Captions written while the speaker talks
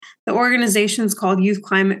The organization is called Youth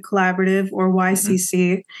Climate Collaborative, or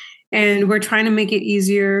YCC. And we're trying to make it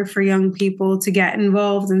easier for young people to get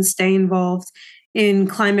involved and stay involved in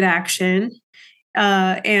climate action,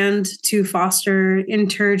 and to foster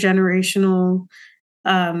intergenerational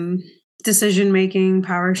decision-making,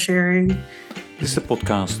 power sharing. This is a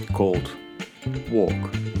podcast called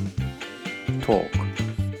Walk, Talk,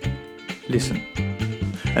 Listen.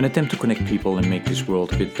 An attempt to connect people and make this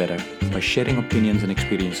world a bit better by sharing opinions and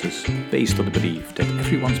experiences based on the belief that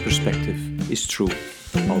everyone's perspective is true,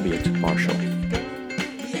 albeit partial.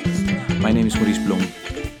 My name is Maurice Blom,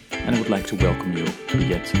 and I would like to welcome you to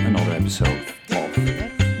yet another episode of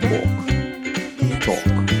Walk, Talk,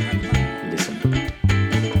 Listen.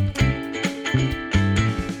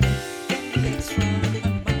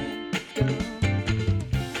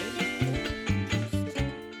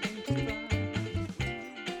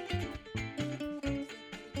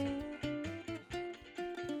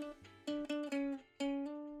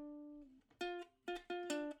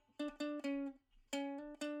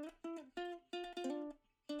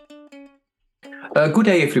 Good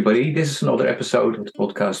day, everybody. This is another episode of the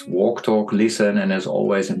podcast Walk, Talk, Listen. And as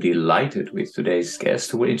always, I'm delighted with today's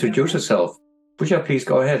guest who will introduce herself. Pooja, please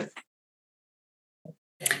go ahead.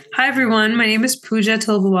 Hi, everyone. My name is Pooja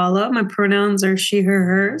Tilvawala. My pronouns are she, her,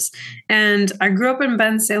 hers. And I grew up in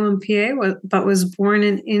Bensalem, PA, but was born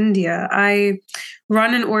in India. I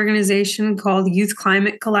run an organization called Youth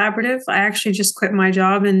Climate Collaborative. I actually just quit my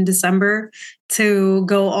job in December to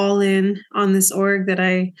go all in on this org that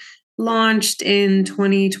I launched in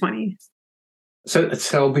 2020.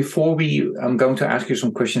 So before I'm going to ask you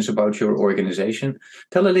some questions about your organization.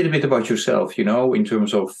 Tell a little bit about yourself, in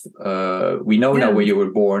terms of, we know now where you were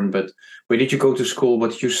born, but where did you go to school? What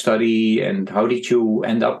did you study? And how did you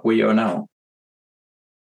end up where you are now?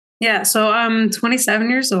 Yeah, so I'm 27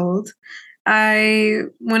 years old.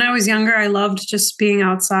 When I was younger, I loved just being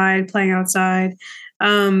outside, playing outside.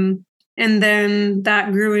 And then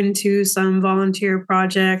that grew into some volunteer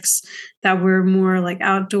projects that were more like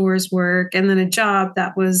outdoors work. And then a job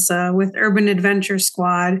that was with Urban Adventure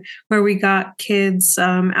Squad, where we got kids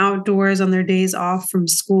outdoors on their days off from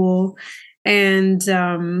school. And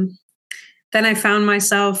then I found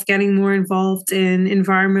myself getting more involved in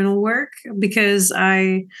environmental work because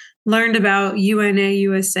I learned about UNA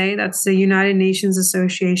USA, that's the United Nations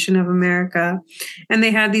Association of America. And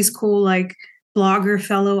they had these cool blogger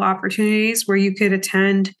fellow opportunities where you could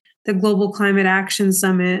attend the Global Climate Action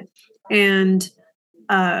Summit and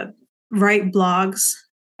write blogs.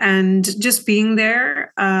 And just being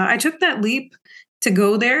there, I took that leap to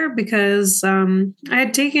go there because I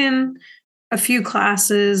had taken a few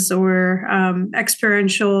classes or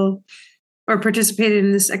experiential or participated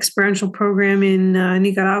in this experiential program in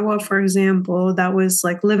Nicaragua, for example, that was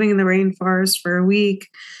like living in the rainforest for a week.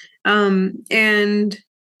 And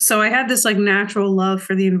so I had this natural love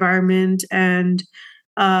for the environment and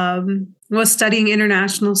was studying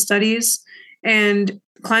international studies, and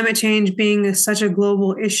climate change being such a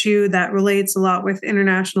global issue that relates a lot with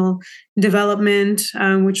international development,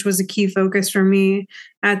 which was a key focus for me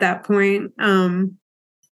at that point.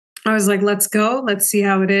 I was like, let's go, let's see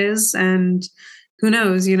how it is. And who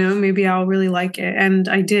knows, maybe I'll really like it. And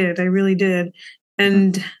I did, I really did.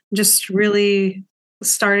 And just really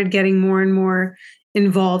started getting more and more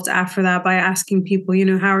involved after that by asking people,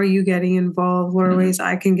 how are you getting involved? What are ways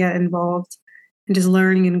I can get involved? And just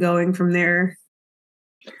learning and going from there.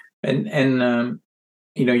 And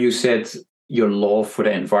you said your love for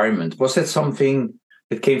the environment. Was that something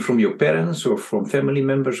that came from your parents or from family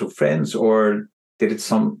members or friends, or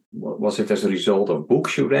was it as a result of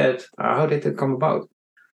books you read? How did it come about?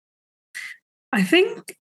 I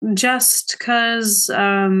think just because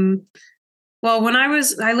when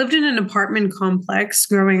I lived in an apartment complex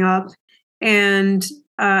growing up, and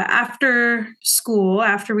after school,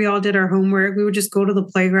 after we all did our homework, we would just go to the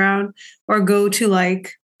playground or go to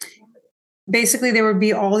basically there would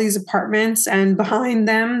be all these apartments, and behind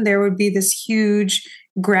them there would be this huge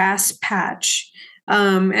grass patch.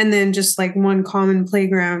 And then just one common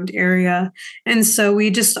playground area. And so we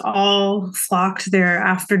just all flocked there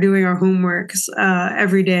after doing our homeworks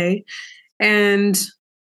every day. And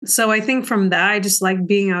so I think from that, I just like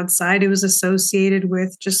being outside. It was associated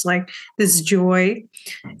with just this joy.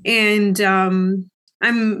 And I'm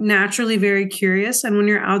naturally very curious. And when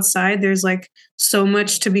you're outside, there's so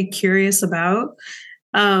much to be curious about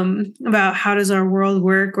how does our world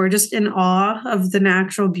work, or just in awe of the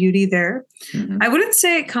natural beauty there. I wouldn't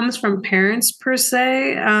say it comes from parents per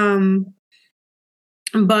se,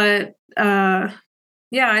 but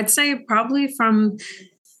I'd say probably from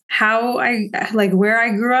how I where I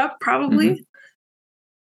grew up, probably.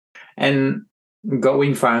 And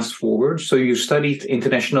going fast forward, so you studied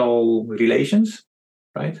international relations,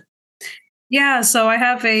 right? Yeah, so I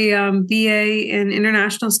have a BA in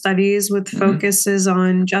international studies with focuses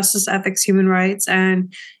on justice, ethics, human rights,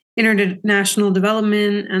 and international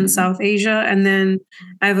development and South Asia. And then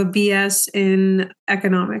I have a BS in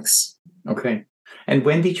economics. Okay. And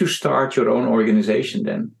when did you start your own organization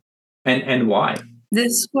then? And why?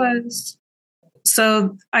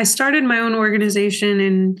 So I started my own organization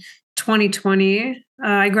in 2020.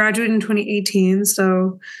 I graduated in 2018.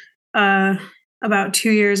 So about 2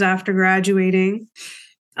 years after graduating.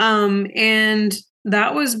 And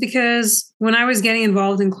that was because when I was getting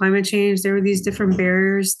involved in climate change, there were these different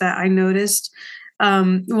barriers that I noticed,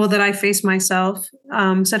 that I faced myself,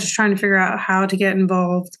 such as trying to figure out how to get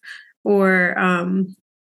involved or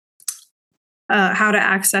how to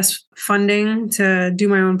access funding to do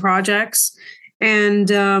my own projects. And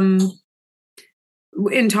in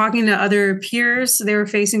talking to other peers, they were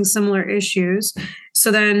facing similar issues. So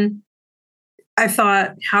then I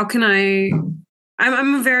thought, how can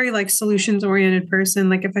I'm a very like solutions oriented person.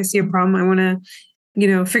 Like if I see a problem, I want to,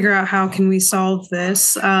 figure out how can we solve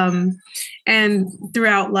this. And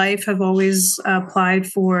throughout life, I've always applied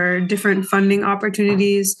for different funding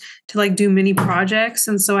opportunities to like do mini projects.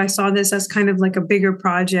 And so I saw this as kind of like a bigger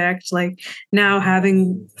project, like now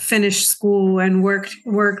having finished school and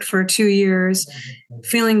worked for 2 years,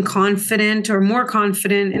 feeling confident or more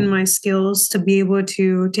confident in my skills to be able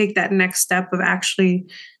to take that next step of actually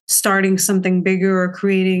starting something bigger or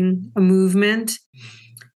creating a movement.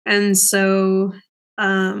 And so,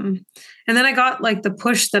 and then I got like the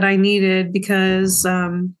push that I needed because I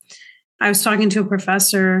was talking to a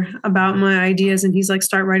professor about my ideas and he's like,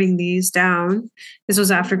 start writing these down. This was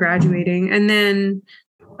after graduating. And then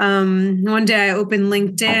one day I opened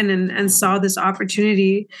LinkedIn and saw this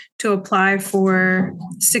opportunity to apply for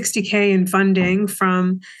 $60K in funding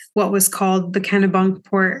from what was called the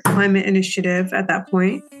Kennebunkport Climate Initiative at that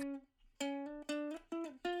point.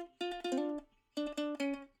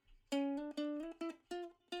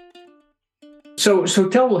 So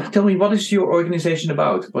tell me, what is your organization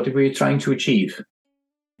about? What were you trying to achieve?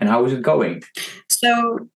 And how is it going?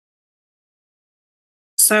 So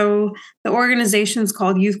the organization is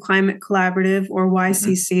called Youth Climate Collaborative, or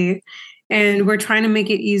YCC, and we're trying to make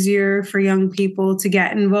it easier for young people to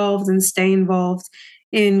get involved and stay involved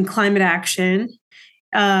in climate action,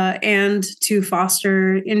 and to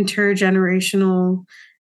foster intergenerational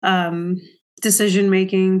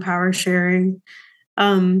decision-making, power sharing.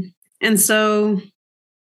 And so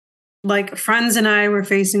like friends and I were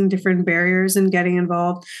facing different barriers in getting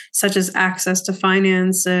involved, such as access to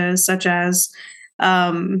finances, such as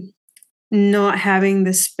not having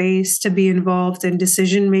the space to be involved in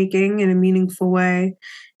decision making in a meaningful way,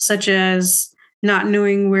 such as not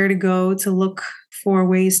knowing where to go to look for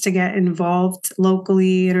ways to get involved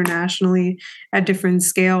locally, internationally, at different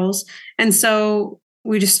scales. And so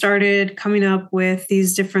we just started coming up with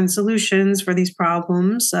these different solutions for these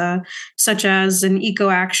problems, such as an eco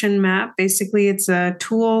action map. Basically, it's a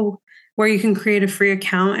tool where you can create a free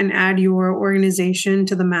account and add your organization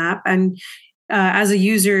to the map. And as a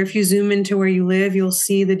user, if you zoom into where you live, you'll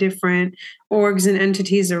see the different orgs and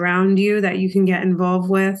entities around you that you can get involved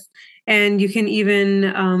with. And you can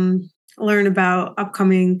even learn about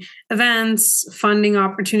upcoming events, funding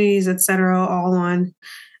opportunities, et cetera, all on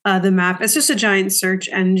the map. It's just a giant search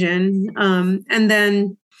engine. And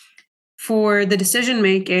then for the decision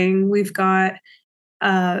making, we've got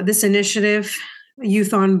this initiative,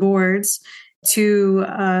 Youth on Boards, to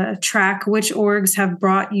track which orgs have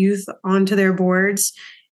brought youth onto their boards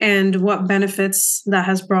and what benefits that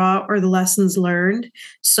has brought or the lessons learned,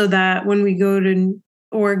 so that when we go to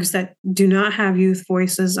orgs that do not have youth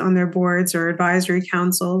voices on their boards or advisory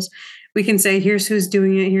councils, we can say, here's who's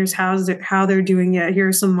doing it, here's how they're doing it, here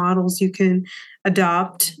are some models you can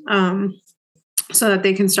adopt, so that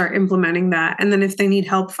they can start implementing that. And then if they need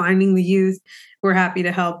help finding the youth, we're happy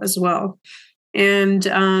to help as well. And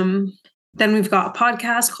then we've got a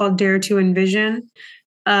podcast called Dare to Envision.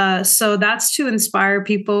 So that's to inspire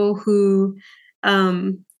people who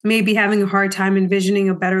may be having a hard time envisioning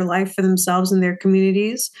a better life for themselves and their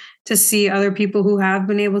communities, to see other people who have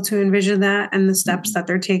been able to envision that and the steps that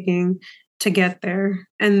they're taking to get there.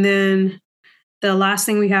 And then the last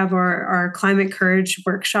thing we have are our climate courage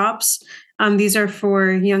workshops. These are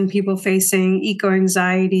for young people facing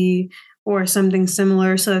eco-anxiety or something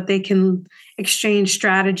similar, so that they can exchange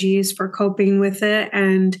strategies for coping with it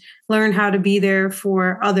and learn how to be there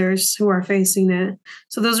for others who are facing it.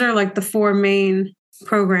 So those are like the 4 main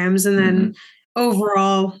programs. And then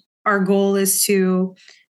overall, our goal is to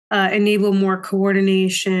enable more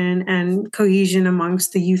coordination and cohesion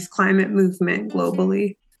amongst the youth climate movement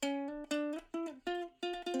globally.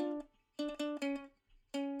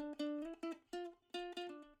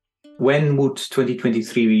 When would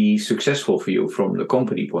 2023 be successful for you from the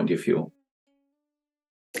company point of view?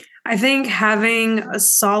 I think having a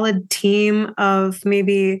solid team of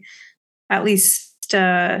maybe at least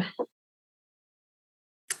like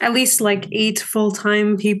 8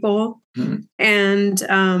 full-time people and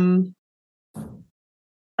a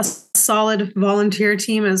solid volunteer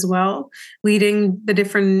team as well, leading the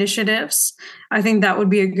different initiatives. I think that would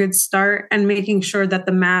be a good start, and making sure that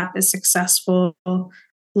the map is successful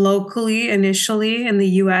locally initially in the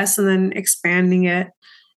US and then expanding it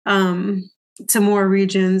to more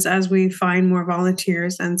regions as we find more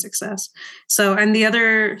volunteers and success. So, and the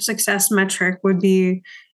other success metric would be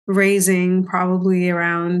raising probably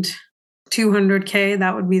around 200K.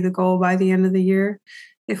 That would be the goal by the end of the year,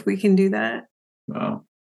 if we can do that. Wow.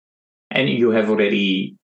 And you have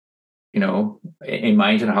already, in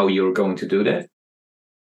mind on how you're going to do that?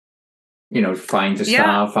 Find the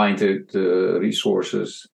staff, find the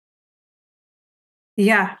resources.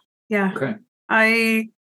 Yeah. Okay. I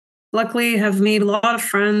luckily have made a lot of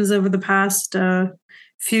friends over the past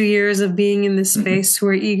few years of being in this space who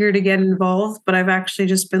are eager to get involved, but I've actually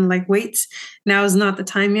just been like, wait, now is not the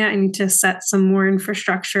time yet. I need to set some more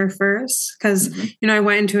infrastructure first, because I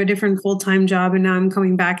went into a different full-time job and now I'm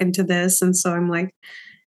coming back into this, and so I'm like,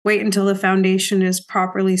 wait until the foundation is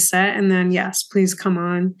properly set, and then yes, please come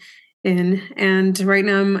on in. And right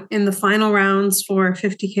now I'm in the final rounds for a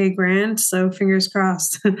 50K grant, so fingers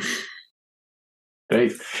crossed.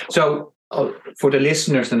 Great. So for the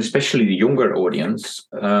listeners, and especially the younger audience,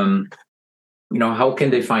 how can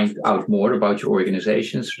they find out more about your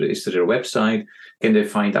organizations? Is there a website? Can they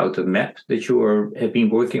find out the map that you have been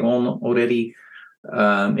working on already?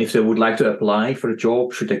 If they would like to apply for a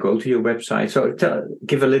job, should they go to your website? So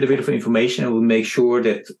give a little bit of information, and we'll make sure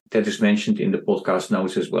that is mentioned in the podcast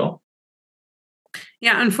notes as well.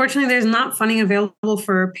 Yeah, unfortunately, there's not funding available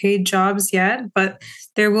for paid jobs yet, but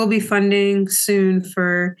there will be funding soon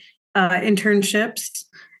for internships.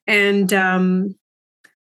 And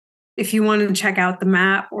if you want to check out the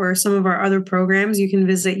map or some of our other programs, you can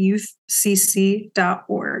visit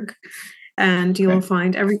youthcc.org, and you'll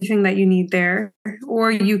find everything that you need there. Or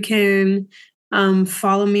you can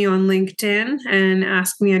follow me on LinkedIn and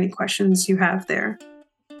ask me any questions you have there.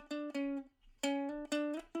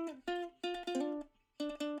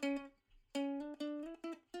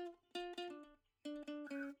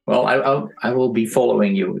 Well, I will be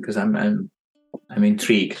following you, because I'm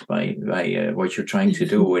intrigued by what you're trying to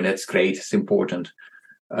do, and that's great. It's important,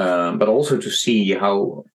 but also to see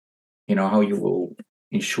how you will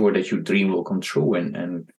ensure that your dream will come true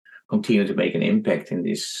and continue to make an impact in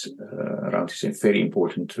this around this very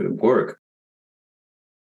important work.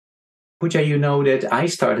 Pooja, you know that I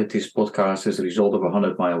started this podcast as a result of a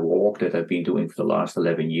 100-mile walk that I've been doing for the last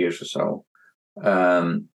 11 years or so.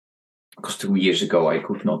 Because 2 years ago I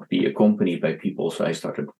could not be accompanied by people, so I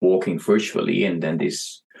started walking virtually, and then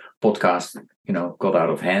this podcast, got out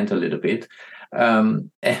of hand a little bit.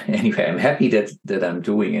 Anyway, I'm happy that I'm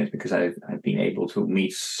doing it, because I've been able to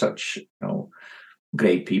meet such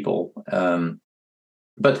great people.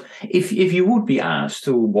 But if you would be asked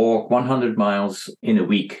to walk 100 miles in a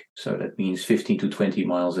week, so that means 15 to 20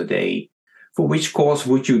 miles a day, for which cause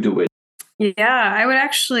would you do it? Yeah, I would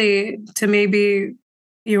actually, to maybe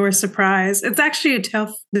your surprise, it's actually a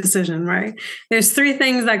tough decision, right? There's 3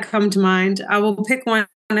 things that come to mind. I will pick one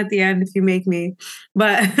at the end if you make me.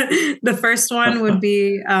 But the first one would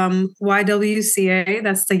be YWCA.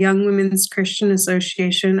 That's the Young Women's Christian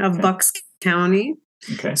Association of Bucks County.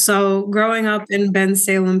 Okay. So growing up in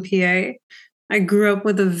Bensalem, PA, I grew up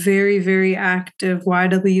with a very, very active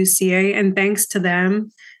YWCA. And thanks to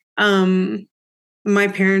them, my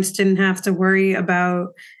parents didn't have to worry about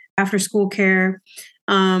after-school care.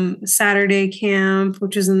 Saturday camp,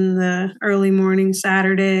 which is in the early morning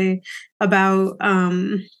Saturday, about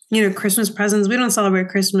Christmas presents. We don't celebrate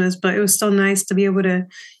Christmas, but it was still nice to be able to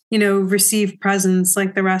receive presents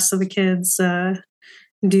like the rest of the kids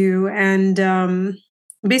do, and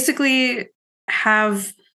basically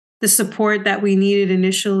have the support that we needed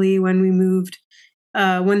initially when we moved,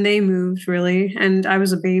 when they moved, really. And I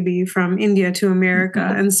was a baby from India to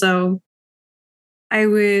America, and so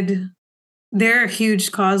they're a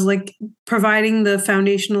huge cause, like providing the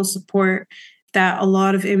foundational support that a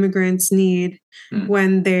lot of immigrants need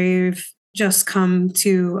when they've just come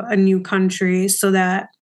to a new country, so that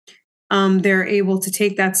they're able to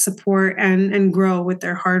take that support and grow with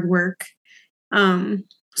their hard work.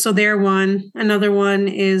 So they're one. Another one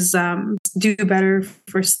is Do Better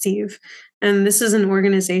for Steve. And this is an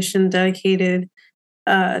organization dedicated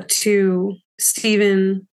to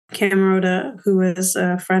Stephen Camarota, who is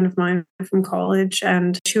a friend of mine from college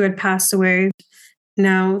and who had passed away.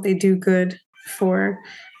 Now they do good for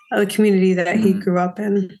the community that he grew up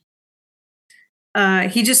in.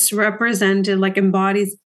 He just represented, like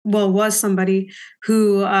embodies, well, was somebody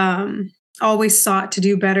who always sought to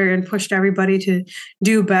do better and pushed everybody to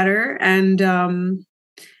do better. And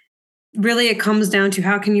really it comes down to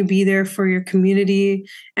how can you be there for your community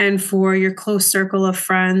and for your close circle of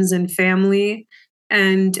friends and family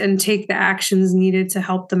and take the actions needed to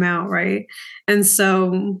help them out, right? And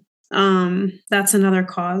so that's another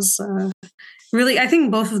cause. Really, I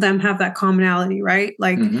think both of them have that commonality, right?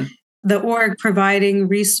 Like the org providing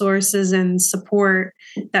resources and support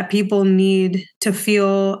that people need to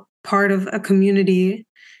feel part of a community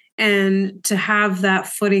and to have that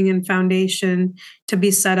footing and foundation to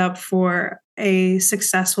be set up for a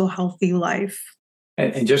successful, healthy life.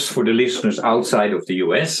 And just for the listeners outside of the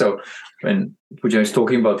US, so when Pooja is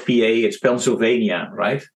talking about PA, it's Pennsylvania,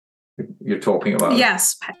 right? You're talking about?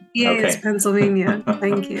 Yes, PA is Pennsylvania.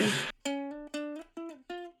 Thank you.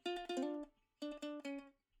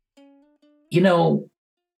 You know,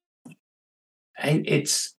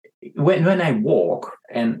 it's when I walk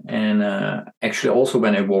and actually also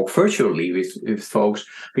when I walk virtually with folks,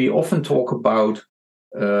 we often talk about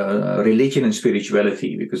religion and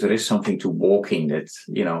spirituality because there is something to walking that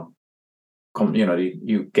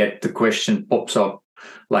you get the question pops up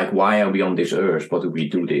like, why are we on this earth? What do we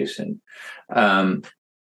do this? And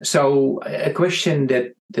so a question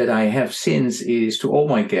that I have since is to all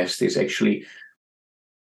my guests is actually,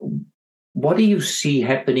 what do you see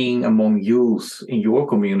happening among youth in your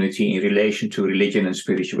community in relation to religion and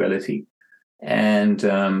spirituality? And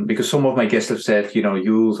because some of my guests have said,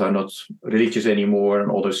 youth are not religious anymore, and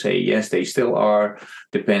others say, yes, they still are.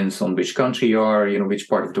 Depends on which country you are, which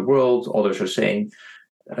part of the world. Others are saying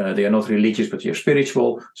they are not religious, but you're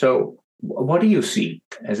spiritual. So what do you see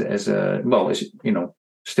as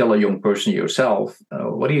still a young person yourself?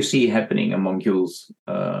 What do you see happening among youth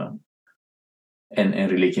and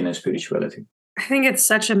religion and spirituality? I think it's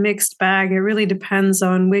such a mixed bag. It really depends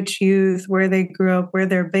on which youth, where they grew up, where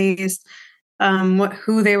they're based,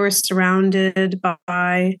 who they were surrounded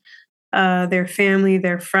by, their family,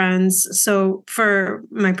 their friends. So for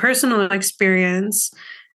my personal experience,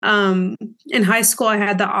 in high school, I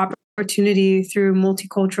had the opportunity through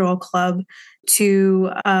Multicultural Club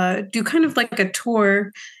to do kind of like a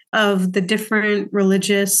tour of the different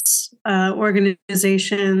religious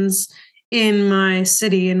organizations in my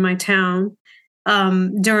city, in my town,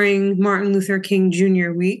 during Martin Luther King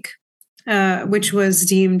Jr. week, which was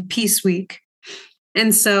deemed Peace Week.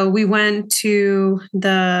 And so we went to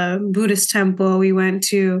the Buddhist temple. We went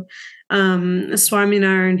to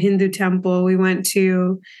Swaminarayan Hindu temple. We went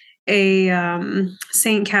to a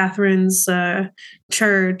St. Catherine's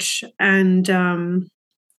church and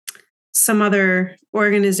some other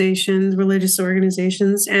organizations, religious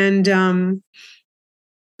organizations. And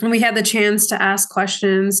we had the chance to ask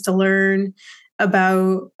questions, to learn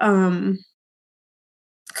about to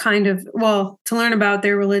learn about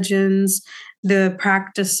their religions, the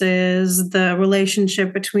practices, the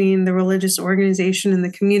relationship between the religious organization and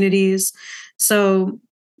the communities. So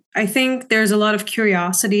I think there's a lot of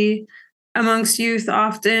curiosity amongst youth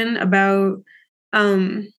often about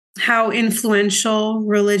how influential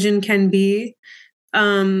religion can be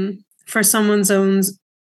for someone's own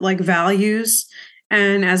values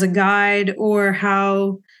and as a guide, or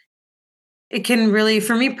how it can really,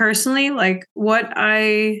 for me personally, what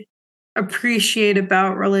I appreciate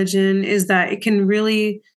about religion is that it can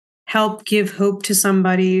really help give hope to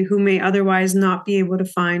somebody who may otherwise not be able to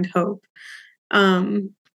find hope.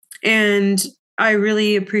 And I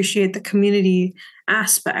really appreciate the community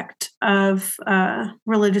aspect of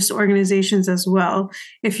religious organizations as well.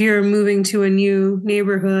 If you're moving to a new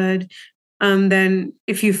neighborhood, then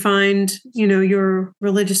if you find, your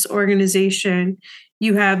religious organization,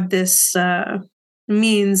 you have this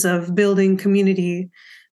means of building community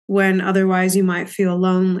when otherwise you might feel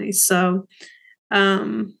lonely. So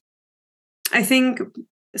I think,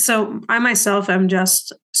 I myself am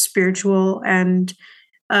just spiritual and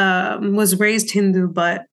was raised Hindu,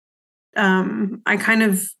 but I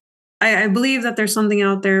believe that there's something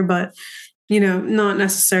out there, but, not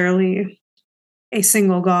necessarily a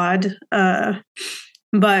single God.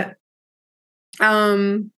 But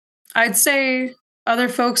I'd say other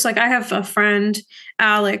folks, I have a friend,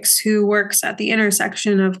 Alex, who works at the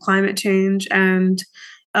intersection of climate change and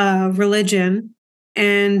religion.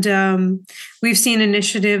 And we've seen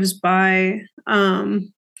initiatives by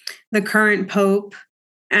the current Pope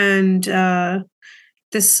and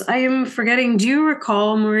this, I am forgetting, do you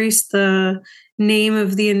recall, Maurice, the name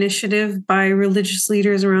of the initiative by religious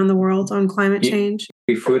leaders around the world on climate change?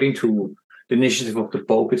 Referring to the initiative of the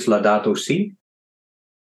Pope, it's Laudato Si.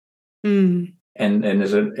 Mm. And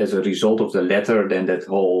as a result of the letter, then that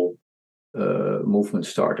whole movement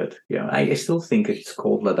started. Yeah, I still think it's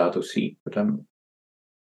called Laudato Si, but I'm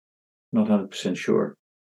not 100% sure.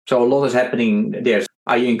 So a lot is happening there.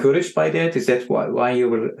 Are you encouraged by that? Is that why you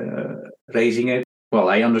were raising it? Well,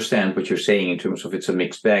 I understand what you're saying in terms of it's a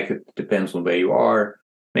mixed bag. It depends on where you are.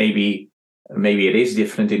 Maybe it is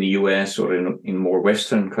different in the US or in more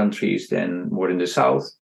Western countries than more in the South.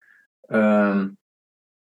 I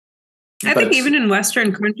think even in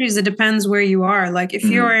Western countries, it depends where you are. Like if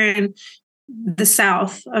you're in the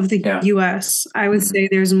South of the US, I would say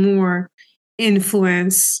there's more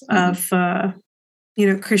influence of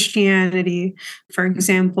Christianity, for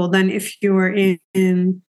example, than if you're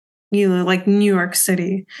in like New York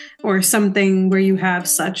City or something where you have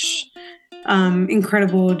such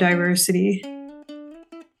incredible diversity.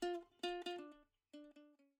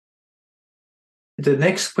 The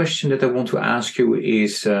next question that I want to ask you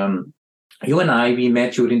is, you and I, we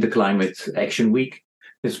met during the Climate Action Week.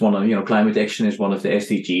 It's one of, climate action is one of the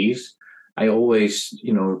SDGs. I always,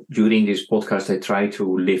 during this podcast, I try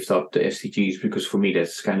to lift up the SDGs because for me,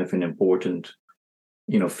 that's kind of an important,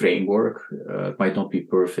 framework. It might not be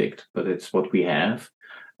perfect, but it's what we have.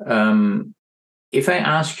 If I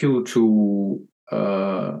ask you to,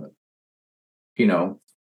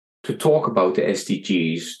 to talk about the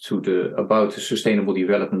SDGs, about the Sustainable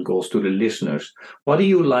Development Goals to the listeners, what do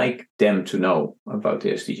you like them to know about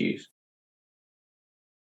the SDGs?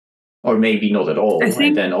 Or maybe not at all,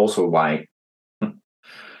 and then also why?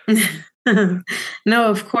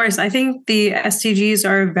 No, of course. I think the SDGs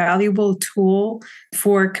are a valuable tool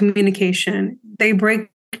for communication. They break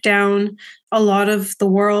down a lot of the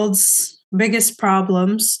world's biggest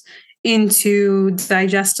problems into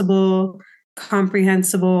digestible,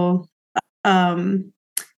 comprehensible,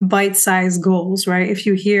 bite-sized goals, right? If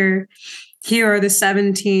you here are the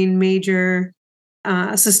 17 major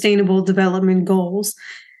sustainable development goals,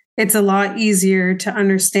 it's a lot easier to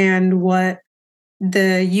understand what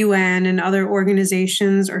the UN and other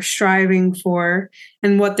organizations are striving for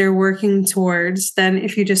and what they're working towards than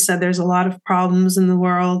if you just said there's a lot of problems in the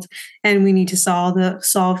world and we need to solve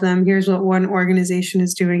them. Here's what one organization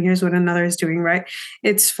is doing. Here's what another is doing, right?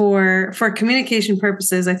 It's for communication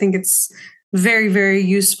purposes. I think it's very, very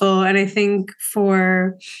useful. And I think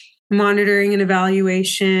for monitoring and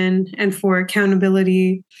evaluation and for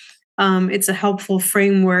accountability, it's a helpful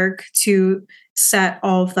framework to set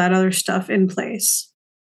all of that other stuff in place.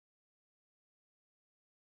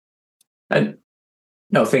 And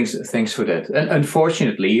no, thanks for that. And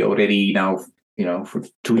unfortunately, already now, for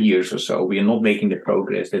 2 years or so, we are not making the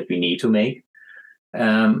progress that we need to make.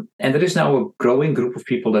 And there is now a growing group of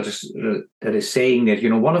people that is saying that,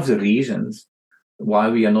 one of the reasons why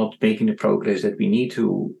we are not making the progress that we need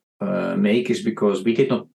to make is because we did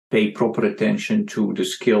not pay proper attention to the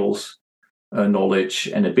skills, knowledge,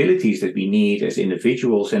 and abilities that we need as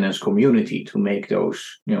individuals and as community to make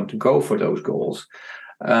those, to go for those goals.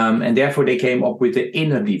 And therefore, they came up with the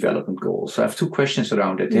inner development goals. So I have 2 questions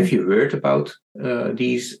around it. Have you heard about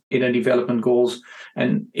these inner development goals?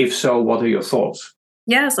 And if so, what are your thoughts?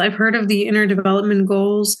 Yes, I've heard of the inner development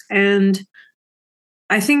goals, and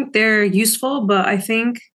I think they're useful, but I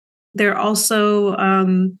think they're also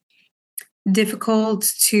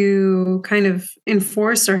difficult to kind of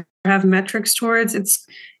enforce or have metrics towards.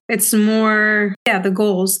 It's more, the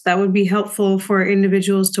goals that would be helpful for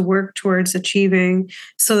individuals to work towards achieving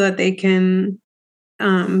so that they can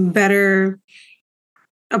better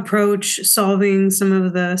approach solving some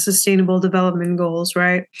of the sustainable development goals,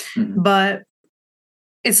 right? Mm-hmm. But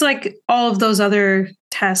it's like all of those other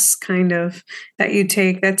tests kind of that you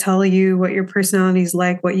take that tell you what your personality is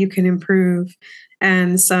like, what you can improve,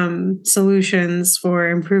 and some solutions for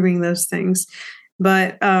improving those things.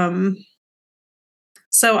 But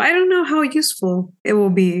so I don't know how useful it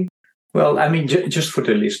will be. Well, I mean, just for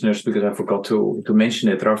the listeners, because I forgot to mention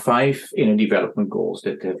it, there are 5 inner development goals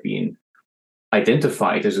that have been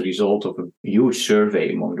identified as a result of a huge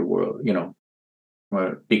survey among the world,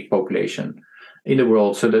 a big population in the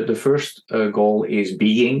world. So the first goal is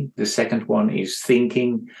being, the second one is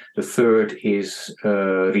thinking, the third is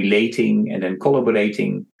relating, and then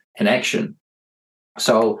collaborating and action.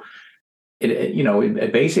 So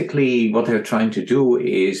basically what they're trying to do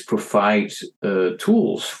is provide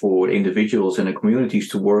tools for individuals and the communities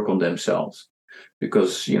to work on themselves.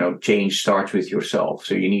 because change starts with yourself.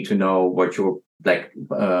 So you need to know what your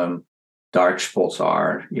dark spots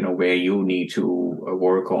are, where you need to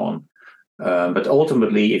work on. But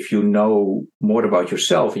ultimately, if you know more about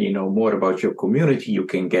yourself and you know more about your community, you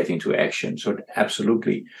can get into action. So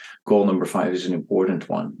absolutely, goal number 5 is an important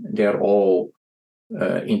one. They're all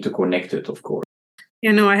interconnected, of course.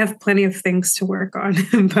 I have plenty of things to work on,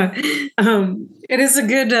 but it is a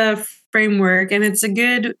good framework, and it's a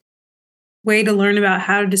good way to learn about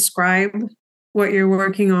how to describe what you're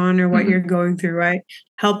working on or what you're going through, right?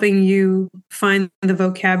 Helping you find the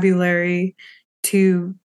vocabulary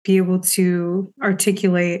to be able to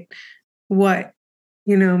articulate what,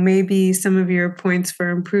 maybe some of your points for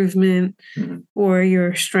improvement or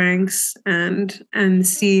your strengths, and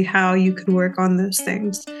see how you could work on those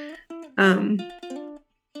things.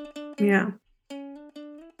 Yeah.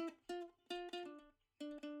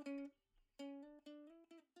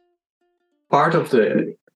 Part of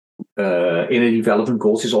the inner development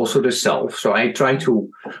goals is also the self. So I try to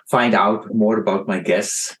find out more about my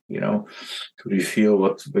guests, to reveal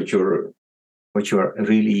what you're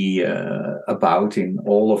really about in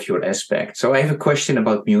all of your aspects. So I have a question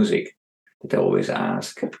about music that I always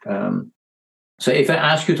ask. So if I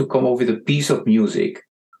ask you to come up with a piece of music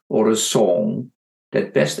or a song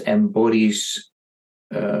that best embodies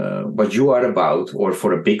what you are about, or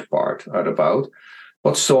for a big part are about,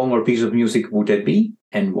 what song or piece of music would that be,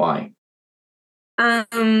 and why?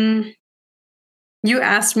 You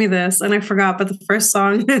asked me this and I forgot, but the first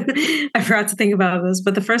song, I forgot to think about this,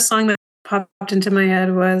 but the first song that popped into my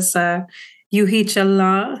head was Yu Hi Chal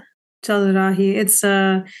Rahi. It's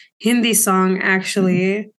a Hindi song,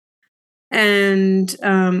 actually. And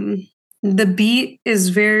the beat is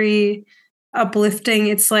very uplifting.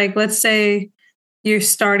 It's like, let's say you're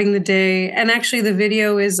starting the day, and actually the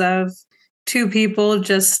video is of 2 people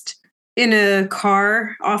just in a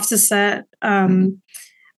car off the set on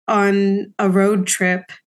a road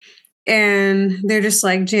trip, and they're just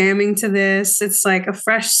like jamming to this. It's like a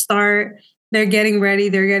fresh start. They're getting ready,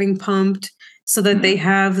 they're getting pumped so that they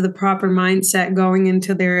have the proper mindset going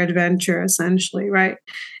into their adventure, essentially, right?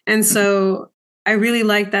 And so I really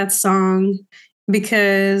like that song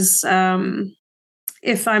because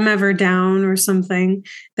if I'm ever down or something,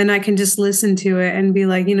 then I can just listen to it and be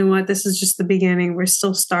like, you know what, this is just the beginning. We're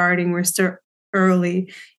still starting. We're still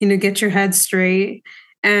early. Get your head straight.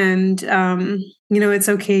 And, it's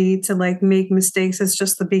okay to like make mistakes. It's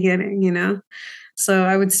just the beginning. So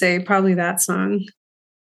I would say probably that song.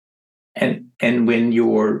 And when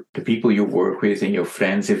the people you work with and your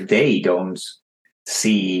friends, if they don't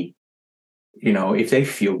see, if they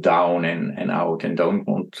feel down and out and don't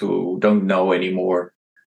know anymore,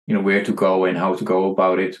 where to go and how to go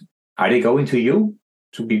about it, are they going to you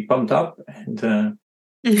to be pumped up? And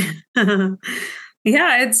yeah,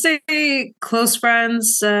 I'd say close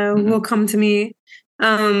friends will come to me.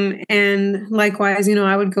 And likewise,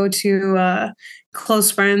 I would go to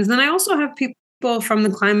close friends. Then I also have people from the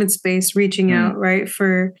climate space reaching out, right,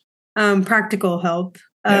 for practical help.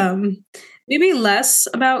 Maybe less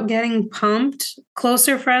about getting pumped,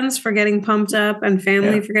 closer friends for getting pumped up, and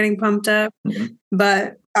family for getting pumped up.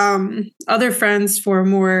 But other friends for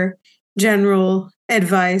more general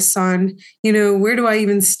advice on, where do I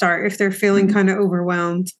even start if they're feeling kind of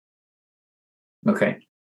overwhelmed. Okay.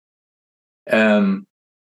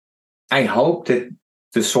 I hope that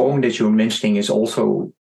the song that you're mentioning is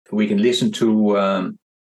also, we can listen to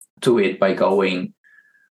it by going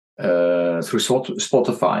through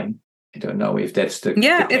Spotify. I don't know if that's the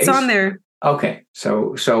case. It's on there. Okay,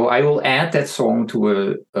 so I will add that song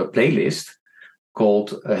to a playlist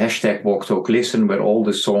called #WalkTalkListen, where all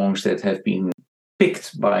the songs that have been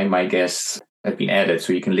picked by my guests have been added,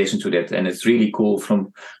 so you can listen to that. And it's really cool,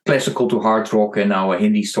 from classical to hard rock, and now a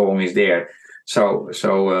Hindi song is there. So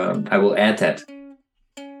I will add that.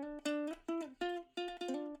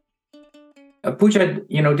 Pooja,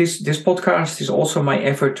 this podcast is also my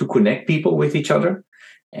effort to connect people with each other.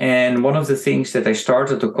 And one of the things that I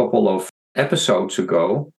started a couple of episodes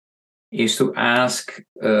ago is to ask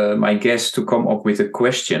my guests to come up with a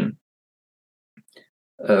question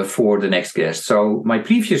for the next guest. So my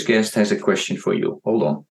previous guest has a question for you. Hold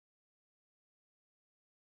on.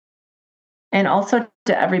 And also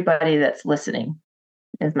to everybody that's listening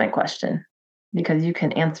is my question, because you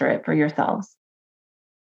can answer it for yourselves.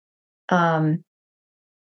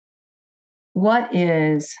 What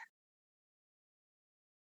is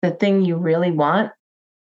the thing you really want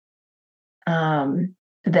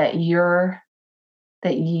that you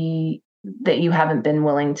haven't been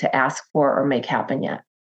willing to ask for or make happen yet?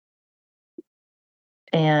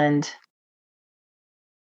 And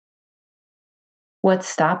what's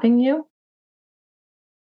stopping you,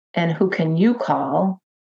 and who can you call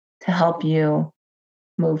to help you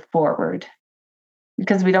move forward?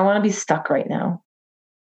 Because we don't want to be stuck right now.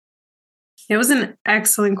 It was an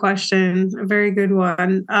excellent question, a very good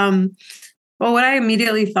one. Well, what I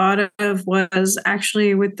immediately thought of was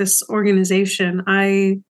actually with this organization,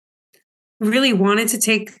 I really wanted to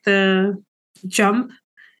take the jump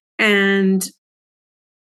and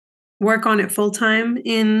work on it full time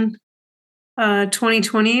in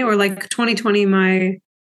 2020, or like 2021,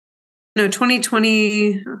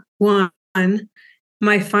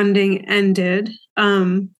 my funding ended.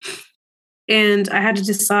 And I had to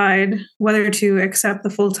decide whether to accept the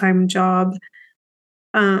full-time job,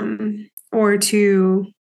 or to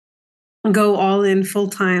go all in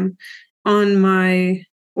full-time on my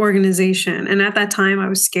organization. And at that time, I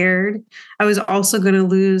was scared. I was also going to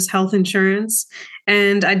lose health insurance,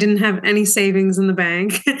 and I didn't have any savings in the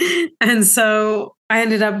bank. And so I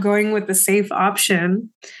ended up going with the safe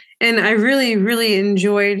option. And I really, really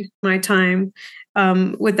enjoyed my time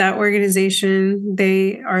with that organization.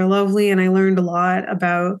 They are lovely, and I learned a lot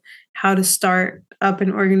about how to start up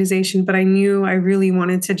an organization. But I knew I really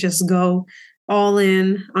wanted to just go all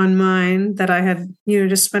in on mine, that I had,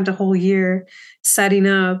 just spent a whole year setting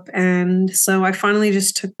up. And so I finally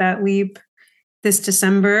just took that leap this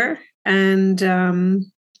December, and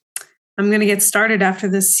I'm going to get started after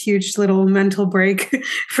this huge little mental break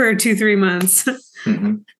for 2-3 months.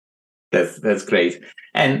 Mm-hmm. That's great.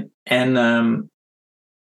 And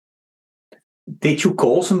did you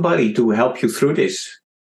call somebody to help you through this?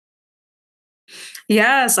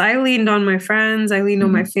 Yes, I leaned on my friends. I leaned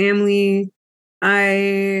on my family.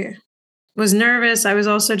 I was nervous. I was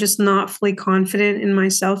also just not fully confident in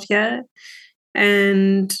myself yet.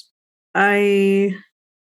 And there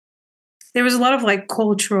was a lot of like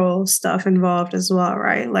cultural stuff involved as well,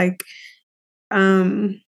 right? Like,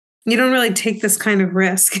 you don't really take this kind of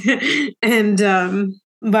risk. And,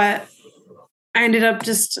 but I ended up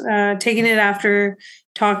just taking it after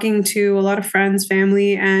talking to a lot of friends,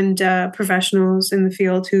 family, and professionals in the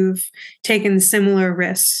field who've taken similar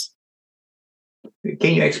risks.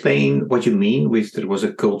 Can you explain what you mean with there was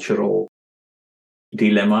a cultural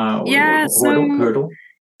dilemma or hurdle?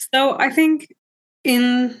 So I think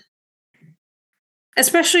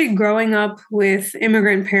especially growing up with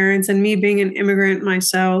immigrant parents, and me being an immigrant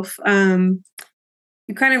myself,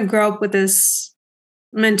 you kind of grow up with this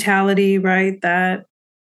mentality, right, that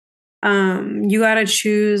you got to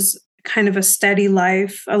choose kind of a steady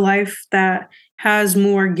life, a life that has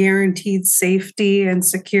more guaranteed safety and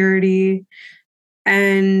security.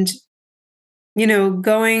 And,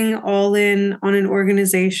 going all in on an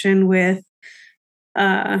organization with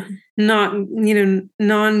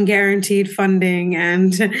non-guaranteed funding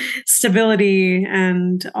and stability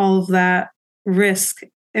and all of that risk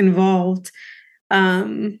involved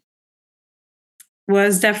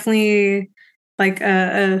was definitely like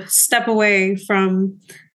a step away from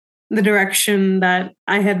the direction that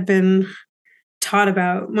I had been taught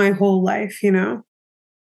about my whole life,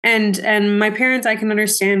 and my parents, I can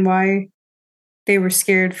understand why they were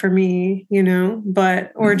scared for me,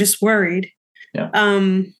 or just worried. Yeah.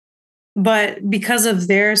 But because of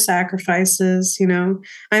their sacrifices,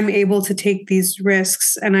 I'm able to take these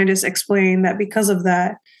risks, and I just explain that because of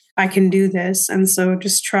that, I can do this. And so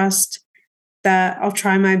just trust that I'll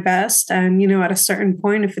try my best. And, at a certain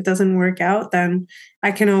point, if it doesn't work out, then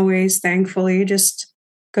I can always thankfully just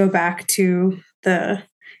go back to the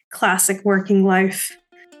classic working life.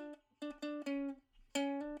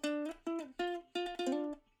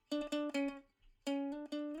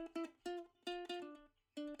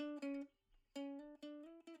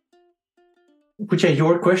 Which are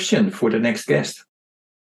your question for the next guest?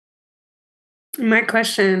 My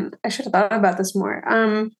question, I should have thought about this more.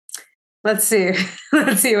 Let's see.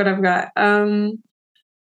 Let's see what I've got. Well,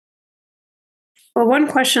 one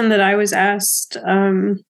question that I was asked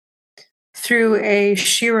through a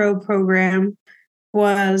Shiro program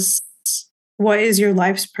was, what is your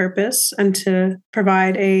life's purpose? And to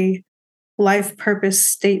provide a life purpose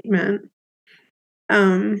statement.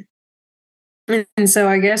 And so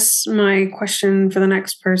I guess my question for the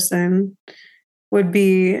next person would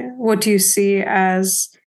be, what do you see as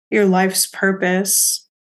your life's purpose,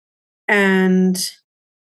 and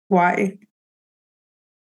why?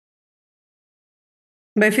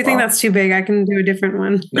 But if you think that's too big, I can do a different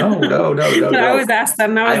one. No. But I was asked that,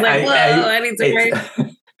 and I was like, I need to wait.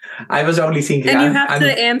 I was only thinking... And you have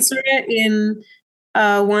to answer it in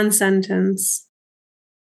one sentence.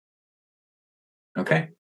 Okay.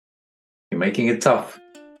 You're making it tough.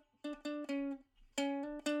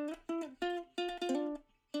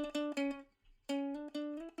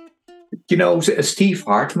 Steve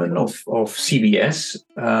Hartman of CBS,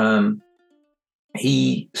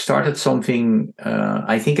 he started something,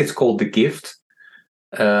 I think it's called The Gift.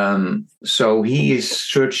 So he is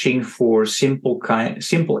searching for simple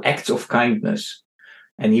acts of kindness.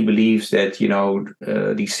 And he believes that,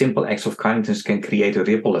 these simple acts of kindness can create a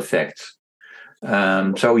ripple effect.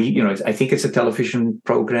 So I think it's a television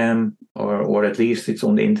program, or at least it's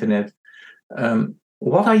on the internet.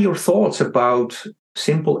 What are your thoughts about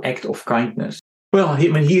simple act of kindness? Well,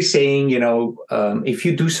 he's saying, if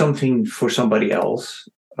you do something for somebody else,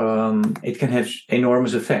 it can have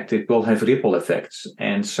enormous effect. It will have ripple effects,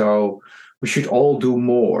 and so we should all do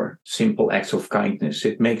more simple acts of kindness.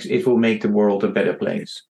 It will make the world a better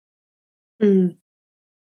place. Mm.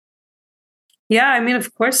 Yeah, I mean,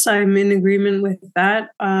 of course, I'm in agreement with that.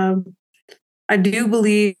 I do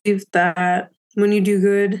believe that when you do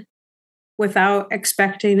good without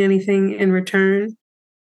expecting anything in return,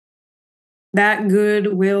 that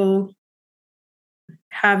good will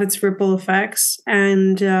have its ripple effects.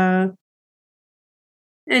 And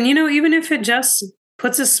even if it just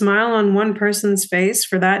puts a smile on one person's face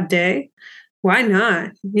for that day, why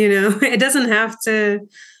not? It doesn't have to.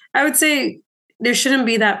 I would say there shouldn't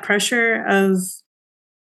be that pressure of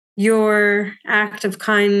your act of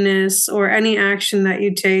kindness or any action that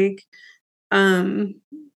you take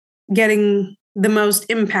getting the most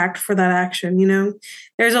impact for that action.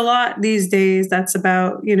 There's a lot these days that's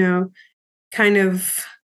about, kind of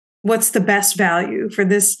what's the best value for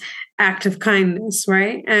this act of kindness,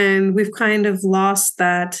 right? And we've kind of lost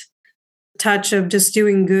that touch of just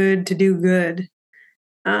doing good to do good,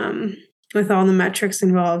 with all the metrics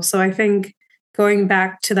involved. So I think going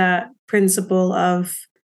back to that principle of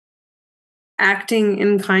acting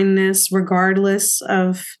in kindness, regardless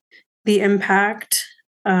of the impact,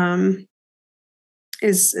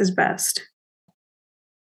 is best.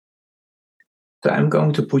 So I'm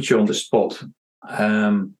going to put you on the spot.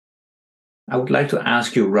 I would like to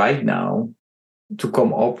ask you right now to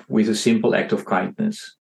come up with a simple act of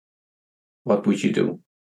kindness. What would you do?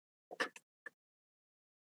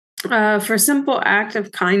 For simple act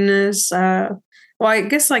of kindness, well, I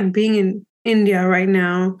guess like being in India right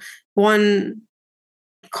now, one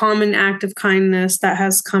common act of kindness that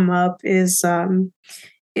has come up is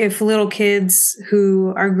if little kids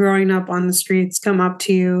who are growing up on the streets come up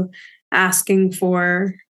to you asking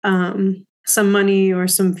for some money or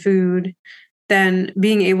some food, then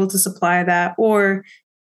being able to supply that, or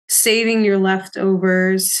saving your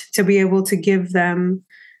leftovers to be able to give them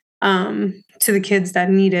to the kids that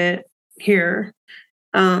need it here,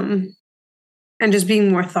 and just being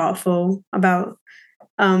more thoughtful about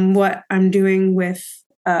what I'm doing with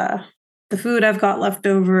the food I've got left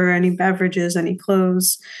over, any beverages, any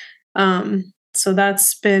clothes. So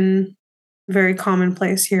that's been very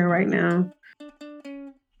commonplace here right now.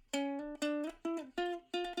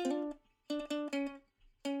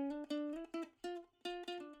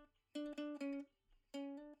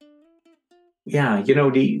 Yeah,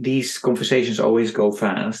 these conversations always go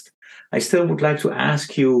fast. I still would like to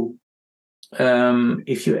ask you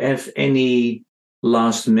if you have any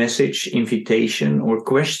last message, invitation, or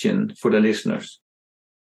question for the listeners.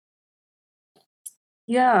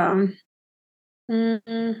 Yeah.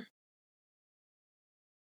 Mm-hmm.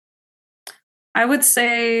 I would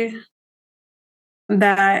say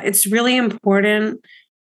that it's really important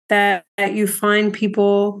that you find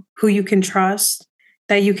people who you can trust,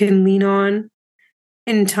 that you can lean on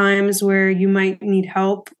in times where you might need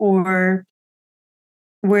help, or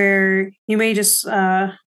where you may just,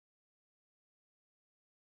 that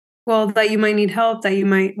you might need help, that you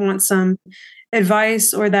might want some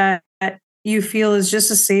advice, or that you feel is just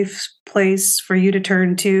a safe place for you to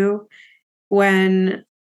turn to when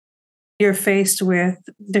you're faced with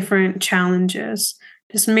different challenges.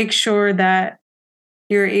 Just make sure that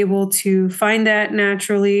you're able to find that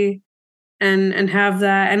naturally and have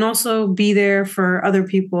that, and also be there for other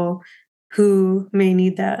people who may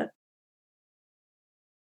need that.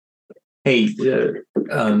 Hey,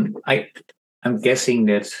 I'm guessing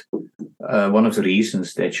that one of the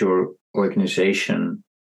reasons that your organization,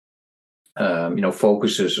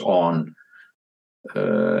 focuses on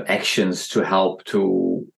actions to help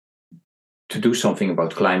to do something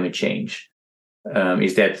about climate change,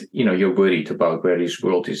 is that you're worried about where this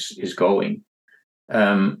world is going.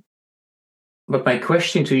 But my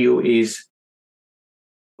question to you is,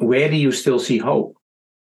 where do you still see hope,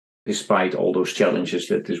 despite all those challenges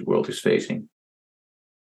that this world is facing?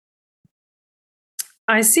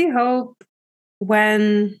 I see hope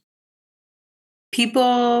when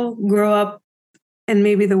people grow up in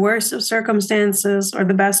maybe the worst of circumstances or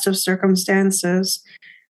the best of circumstances,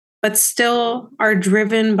 but still are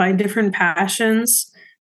driven by different passions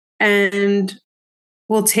and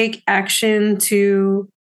will take action to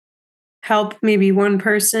help maybe one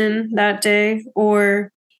person that day,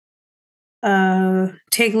 or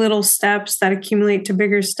take little steps that accumulate to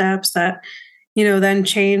bigger steps that, then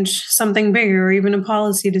change something bigger or even a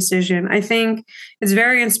policy decision. I think it's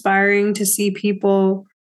very inspiring to see people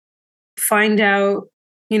find out,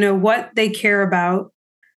 what they care about,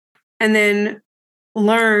 and then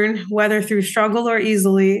learn, whether through struggle or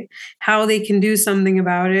easily, how they can do something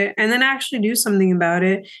about it, and then actually do something about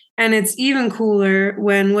it. And it's even cooler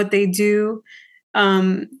when what they do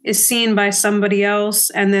is seen by somebody else,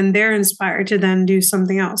 and then they're inspired to then do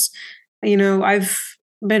something else. I've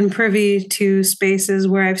been privy to spaces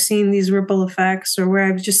where I've seen these ripple effects, or where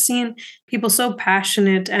I've just seen people so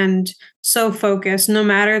passionate and so focused, no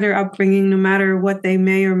matter their upbringing, no matter what they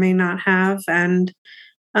may or may not have. And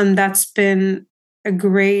that's been a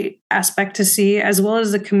great aspect to see, as well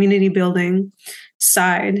as the community building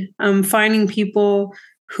side. Finding people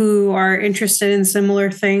who are interested in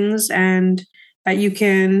similar things and that you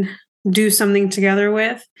can do something together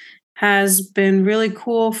with has been really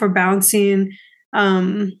cool for bouncing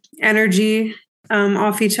energy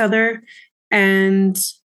off each other, and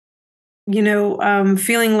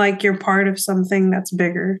feeling like you're part of something that's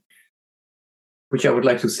bigger. Which I would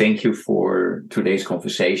like to thank you for today's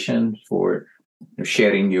conversation, for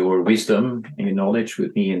sharing your wisdom and your knowledge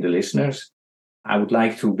with me and the listeners. I would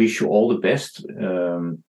like to wish you all the best,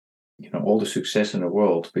 all the success in the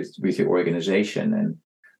world with your organization, and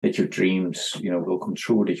that your dreams, will come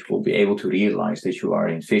true, that you will be able to realize that you are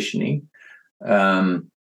envisioning.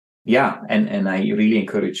 And I really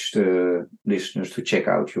encourage the listeners to check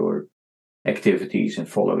out your activities and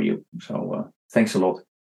follow you. So thanks a lot.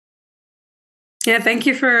 Yeah, thank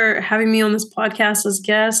you for having me on this podcast as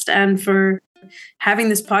guest, and for having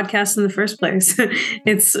this podcast in the first place.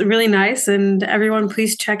 It's really nice, and everyone,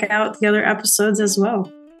 please check out the other episodes as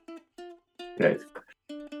well. Great.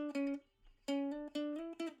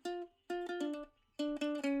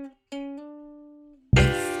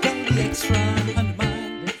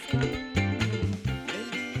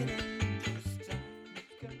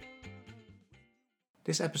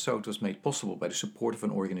 This episode was made possible by the support of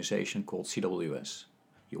an organization called CWS.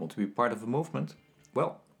 You want to be part of a movement?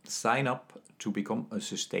 Well, sign up to become a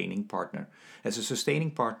sustaining partner. As a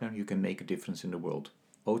sustaining partner, you can make a difference in the world,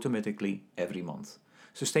 automatically every month.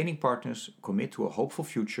 Sustaining partners commit to a hopeful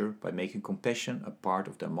future by making compassion a part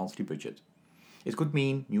of their monthly budget. It could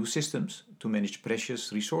mean new systems to manage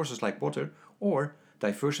precious resources like water, or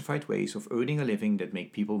diversified ways of earning a living that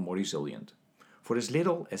make people more resilient. For as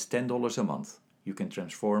little as $10 a month, you can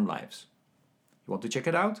transform lives. You want to check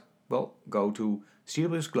it out? Well, go to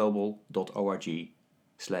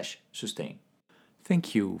cwsglobal.org/sustain.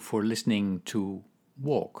 Thank you for listening to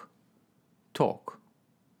Walk, Talk,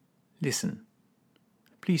 Listen.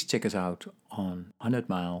 Please check us out on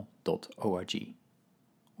 100mile.org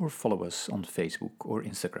or follow us on Facebook or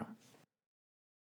Instagram.